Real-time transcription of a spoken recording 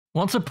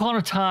Once upon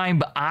a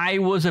time, I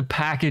was a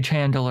package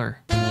handler.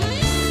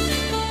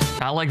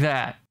 Not like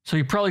that. So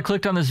you probably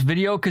clicked on this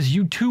video because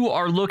you too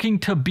are looking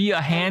to be a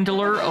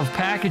handler of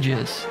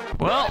packages.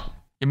 Well,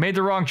 you made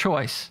the wrong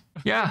choice.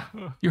 Yeah,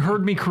 you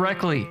heard me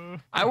correctly.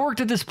 I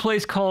worked at this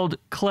place called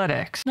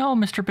CledEx. No,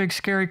 Mr. Big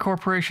Scary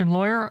Corporation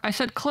Lawyer, I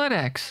said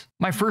CledEx.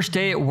 My first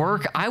day at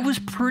work, I was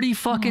pretty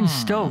fucking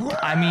stoked.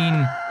 I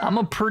mean, I'm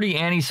a pretty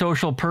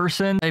antisocial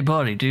person. Hey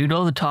buddy, do you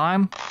know the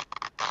time?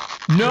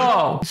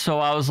 No! So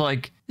I was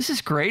like, this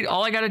is great.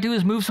 All I gotta do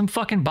is move some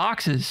fucking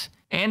boxes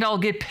and I'll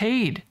get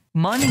paid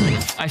money.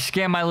 I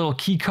scan my little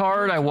key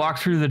card, I walk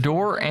through the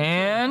door,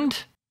 and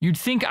you'd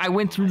think I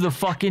went through the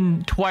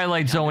fucking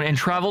Twilight Zone and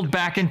traveled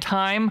back in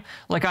time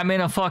like I'm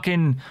in a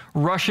fucking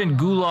Russian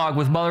gulag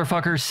with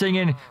motherfuckers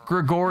singing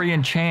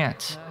Gregorian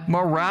chants.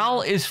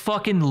 Morale is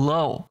fucking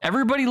low.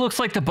 Everybody looks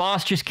like the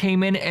boss just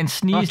came in and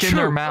sneezed in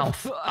their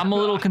mouth. I'm a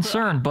little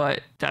concerned,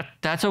 but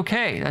that's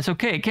okay. That's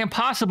okay. It can't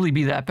possibly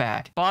be that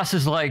bad. Boss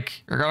is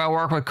like, you're gonna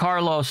work with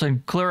Carlos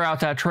and clear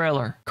out that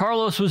trailer.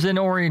 Carlos was in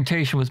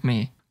orientation with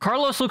me.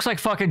 Carlos looks like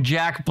fucking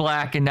Jack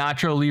Black and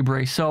Nacho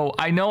Libre, so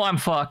I know I'm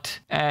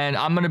fucked, and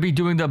I'm gonna be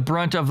doing the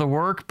brunt of the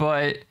work,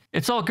 but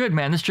it's all good,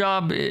 man. This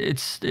job,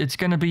 it's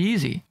gonna be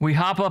easy. We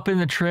hop up in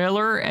the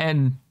trailer,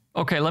 and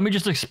okay, let me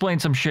just explain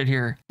some shit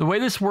here. The way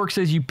this works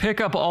is you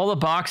pick up all the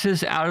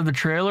boxes out of the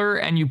trailer,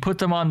 and you put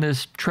them on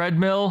this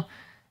treadmill,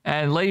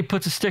 and lady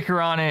puts a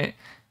sticker on it,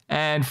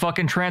 and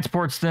fucking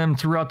transports them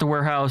throughout the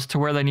warehouse to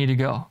where they need to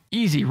go.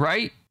 Easy,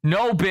 right?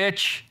 No,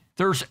 bitch.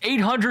 There's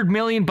 800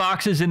 million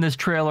boxes in this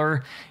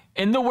trailer.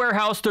 In the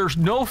warehouse, there's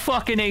no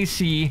fucking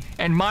AC.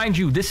 And mind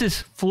you, this is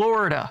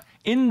Florida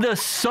in the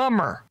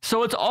summer.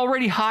 So it's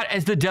already hot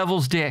as the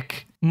devil's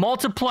dick.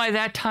 Multiply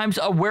that times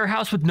a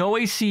warehouse with no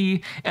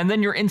AC, and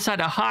then you're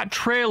inside a hot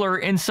trailer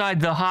inside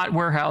the hot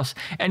warehouse,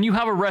 and you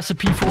have a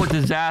recipe for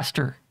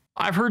disaster.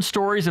 I've heard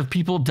stories of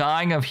people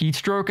dying of heat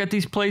stroke at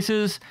these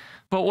places,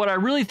 but what I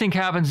really think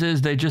happens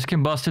is they just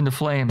combust into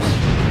flames.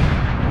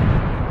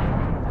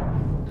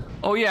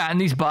 Oh yeah, and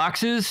these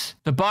boxes,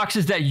 the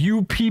boxes that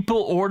you people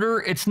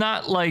order, it's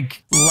not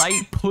like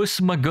light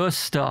puss magus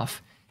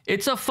stuff.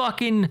 It's a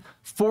fucking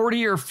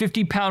 40 or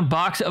 50 pound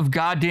box of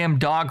goddamn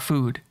dog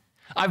food.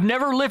 I've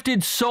never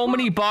lifted so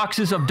many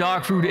boxes of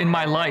dog food in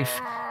my life,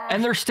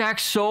 and they're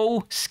stacked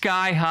so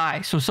sky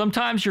high. So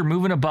sometimes you're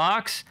moving a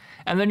box,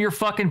 and then you're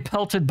fucking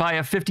pelted by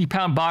a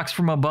 50-pound box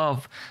from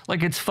above,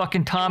 like it's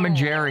fucking Tom and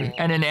Jerry,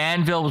 and an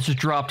anvil was just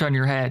dropped on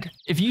your head.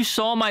 If you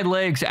saw my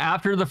legs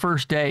after the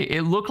first day,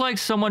 it looked like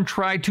someone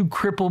tried to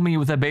cripple me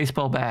with a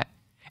baseball bat.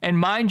 And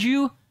mind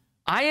you,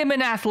 I am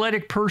an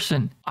athletic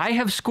person. I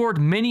have scored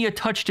many a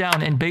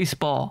touchdown in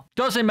baseball.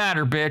 Doesn't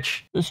matter,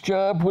 bitch. This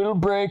job will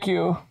break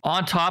you.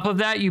 On top of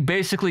that, you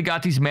basically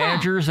got these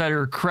managers that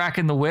are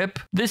cracking the whip.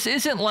 This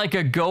isn't like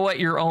a go at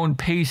your own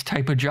pace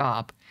type of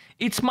job.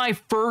 It's my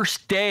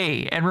first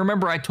day. And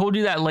remember, I told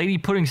you that lady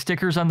putting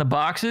stickers on the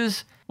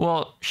boxes?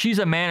 Well, she's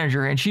a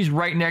manager and she's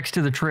right next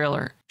to the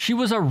trailer. She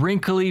was a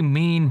wrinkly,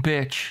 mean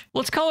bitch.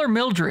 Let's call her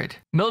Mildred.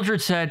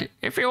 Mildred said,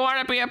 if you want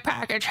to be a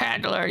package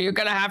handler, you're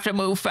gonna have to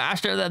move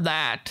faster than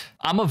that.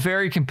 I'm a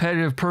very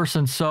competitive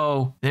person,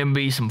 so them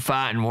be some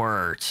fighting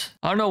words.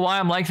 I don't know why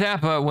I'm like that,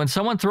 but when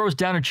someone throws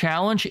down a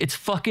challenge, it's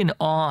fucking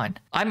on.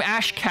 I'm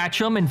Ash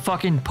Ketchum in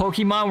fucking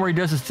Pokemon where he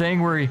does this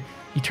thing where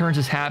he turns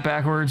his hat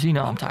backwards. You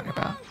know what I'm talking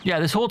about. Yeah,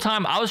 this whole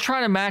time I was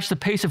trying to match the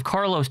pace of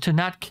Carlos to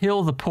not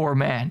kill the poor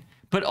man.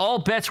 But all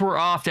bets were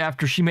off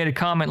after she made a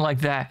comment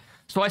like that.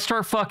 So I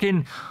start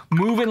fucking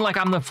moving like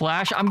I'm the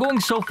Flash. I'm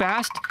going so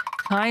fast,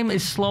 time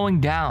is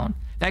slowing down.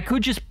 That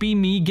could just be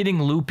me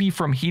getting loopy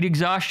from heat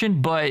exhaustion,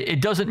 but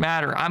it doesn't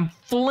matter. I'm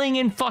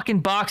flinging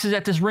fucking boxes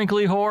at this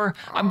wrinkly whore.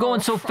 I'm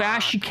going so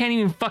fast, she can't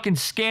even fucking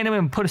scan him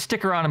and put a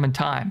sticker on him in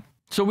time.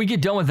 So we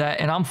get done with that,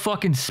 and I'm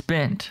fucking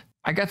spent.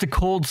 I got the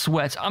cold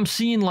sweats. I'm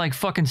seeing like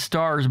fucking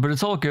stars, but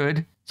it's all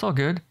good. It's all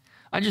good.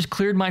 I just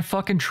cleared my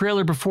fucking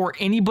trailer before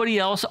anybody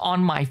else on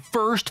my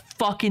first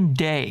fucking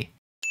day.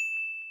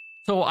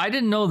 So I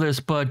didn't know this,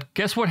 but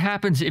guess what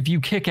happens if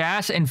you kick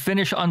ass and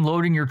finish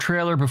unloading your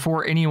trailer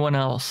before anyone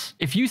else?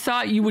 If you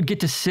thought you would get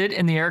to sit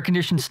in the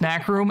air-conditioned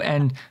snack room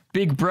and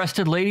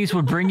big-breasted ladies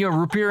would bring you a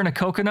root beer and a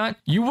coconut,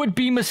 you would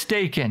be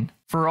mistaken.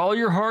 For all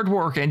your hard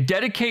work and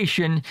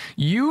dedication,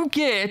 you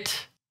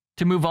get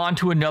to move on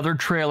to another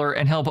trailer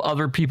and help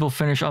other people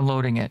finish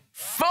unloading it.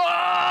 Fuck!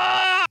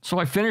 So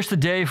I finished the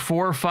day,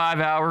 4 or 5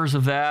 hours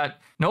of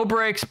that. No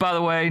breaks, by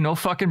the way, no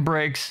fucking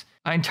breaks.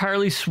 I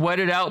entirely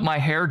sweated out my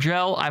hair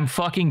gel. I'm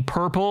fucking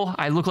purple.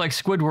 I look like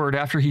Squidward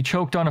after he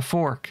choked on a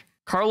fork.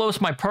 Carlos,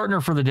 my partner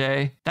for the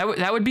day,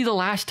 that would be the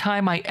last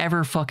time I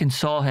ever fucking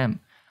saw him.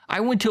 I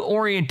went to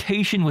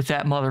orientation with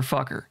that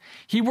motherfucker.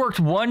 He worked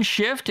one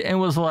shift and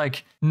was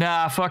like,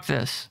 nah, fuck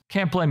this.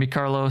 Can't blame me,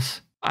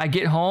 Carlos. I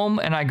get home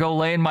and I go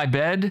lay in my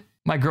bed.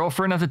 My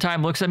girlfriend at the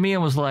time looks at me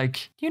and was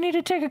like, you need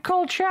to take a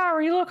cold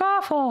shower. You look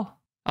awful.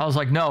 I was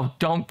like, no,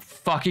 don't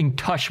fucking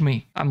touch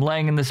me. I'm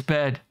laying in this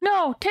bed.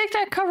 No, take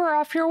that cover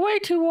off. You're way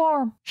too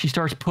warm. She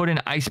starts putting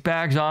ice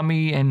bags on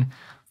me and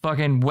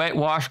fucking wet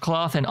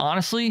washcloth. And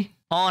honestly,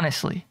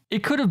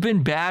 It could have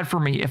been bad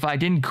for me if I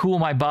didn't cool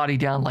my body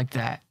down like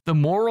that. The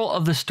moral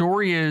of the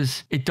story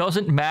is, it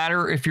doesn't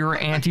matter if you're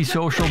an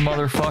antisocial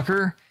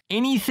motherfucker.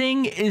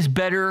 Anything is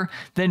better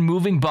than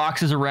moving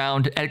boxes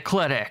around at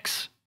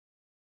CledEx.